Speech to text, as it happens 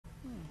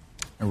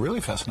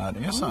Really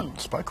fascinating, isn't it?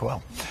 Spoke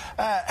well.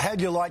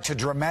 How'd you like to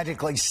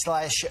dramatically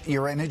slash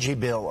your energy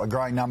bill? A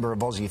growing number of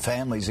Aussie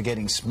families are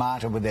getting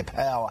smarter with their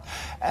power,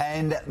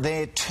 and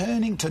they're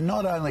turning to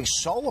not only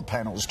solar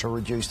panels to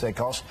reduce their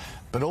costs,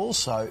 but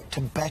also to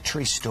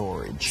battery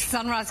storage.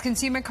 Sunrise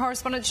consumer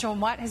correspondent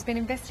Sean White has been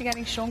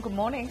investigating. Sean, good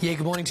morning. Yeah,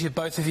 good morning to you,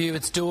 both of you.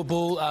 It's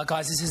doable.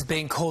 Guys, this is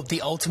being called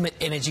the ultimate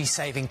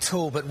energy-saving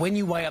tool, but when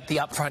you weigh up the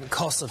upfront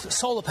costs of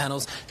solar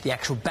panels, the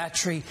actual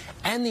battery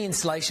and the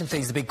installation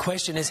fees, the big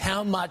question is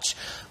how much,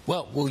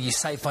 well, will you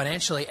save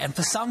financially? And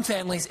for some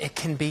families, it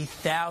can be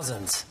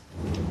thousands.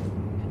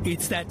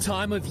 It's that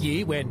time of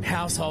year when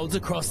households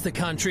across the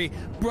country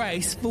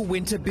brace for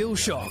winter bill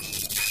shock.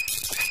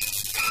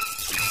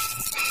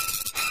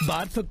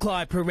 But for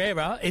Clive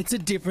Pereira, it's a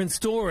different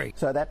story.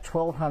 So that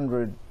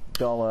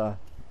 $1,200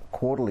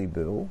 quarterly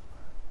bill,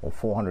 or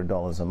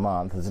 $400 a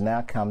month, has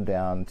now come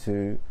down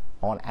to,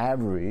 on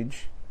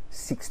average,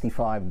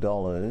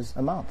 $65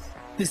 a month.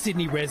 The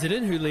Sydney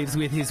resident, who lives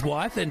with his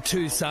wife and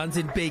 2 sons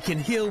in Beacon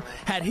Hill,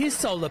 had his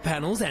solar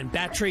panels and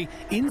battery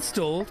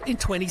installed in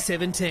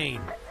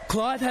 2017.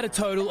 Clive had a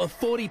total of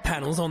 40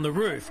 panels on the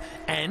roof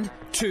and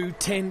 2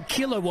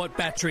 10-kilowatt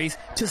batteries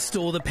to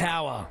store the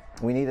power.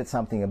 We needed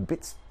something a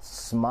bit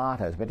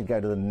smarter, we had to go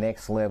to the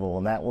next level,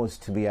 and that was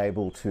to be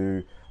able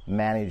to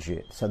manage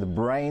it. So the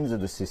brains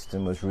of the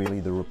system was really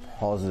the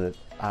Reposit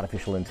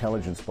artificial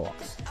intelligence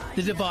box.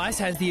 The device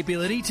has the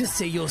ability to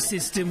see your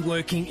system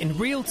working in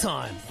real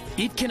time.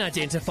 It can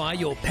identify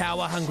your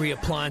power-hungry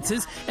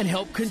appliances and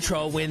help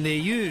control when they're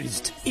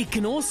used. It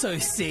can also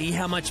see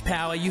how much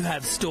power you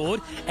have stored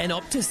and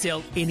opt to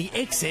sell any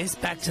excess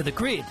back to the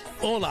grid.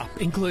 All up,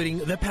 including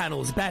the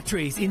panels,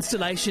 batteries,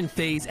 installation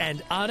fees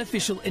and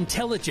artificial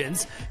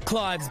intelligence,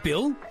 Clive's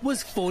bill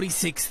was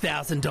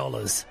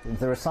 $46,000.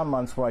 There are some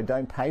months where I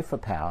don't pay for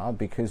power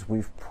because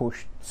we've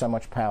pushed so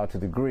much power to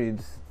the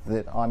grid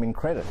that I'm in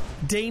credit.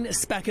 Dean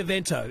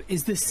Spacavento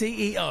is the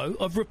CEO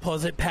of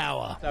Reposit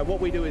Power. So what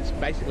we do is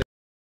basically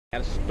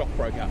add a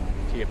stockbroker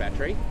to your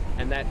battery,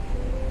 and that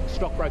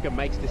stockbroker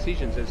makes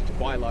decisions as to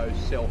buy low,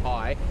 sell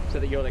high, so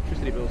that your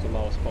electricity bill is the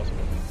lowest possible.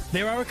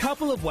 There are a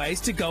couple of ways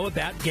to go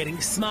about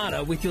getting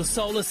smarter with your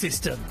solar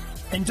system.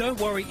 And don't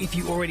worry if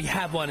you already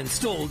have one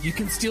installed, you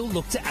can still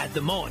look to add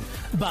them on.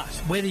 But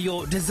whether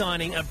you're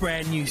designing a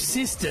brand new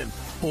system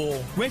or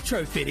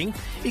retrofitting,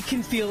 it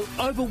can feel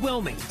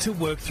overwhelming to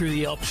work through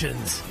the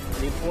options.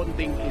 The important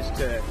thing is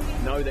to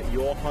know that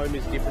your home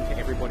is different to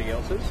everybody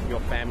else's,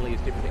 your family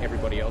is different to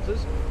everybody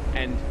else's,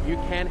 and you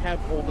can have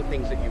all the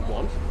things that you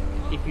want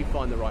if you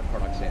find the right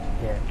product set,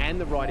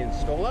 and the right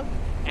installer,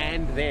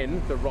 and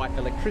then the right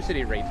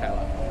electricity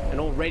retailer. And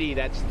already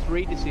that's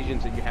 3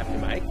 decisions that you have to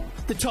make.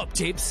 The top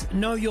tips: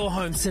 know your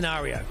home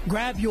scenario.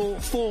 Grab your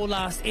 4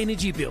 last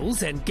energy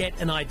bills and get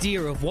an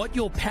idea of what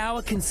your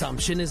power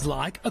consumption is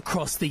like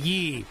across the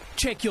year.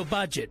 Check your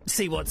budget,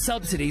 see what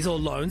subsidies or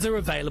loans are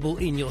available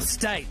in your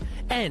state,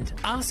 and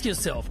ask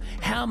yourself,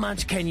 how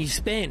much can you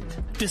spend?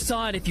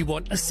 Decide if you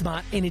want a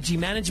smart energy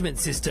management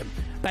system,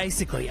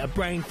 basically a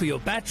brain for your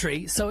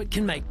battery so it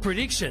can make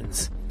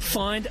predictions.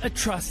 Find a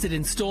trusted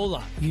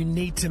installer. You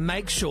need to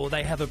make sure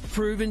they have a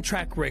proven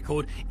track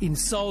record in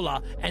solar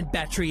and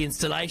battery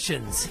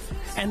installations.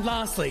 And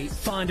lastly,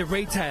 find a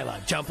retailer.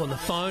 Jump on the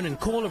phone and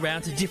call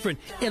around to different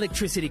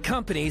electricity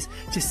companies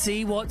to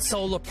see what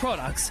solar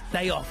products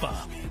they offer.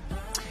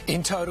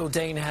 In total,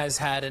 Dean has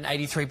had an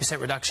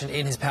 83% reduction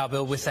in his power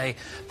bill with a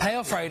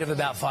payoff rate of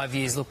about 5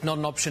 years. Look, not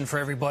an option for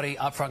everybody.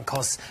 Upfront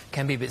costs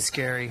can be a bit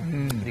scary.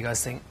 What do you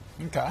guys think?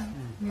 Okay,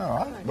 all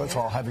right. That's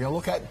what I'm having a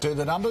look at. Do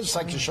the numbers.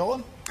 Thank you,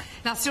 Sean.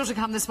 Now, still to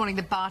come this morning,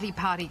 the Barty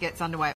Party gets underway.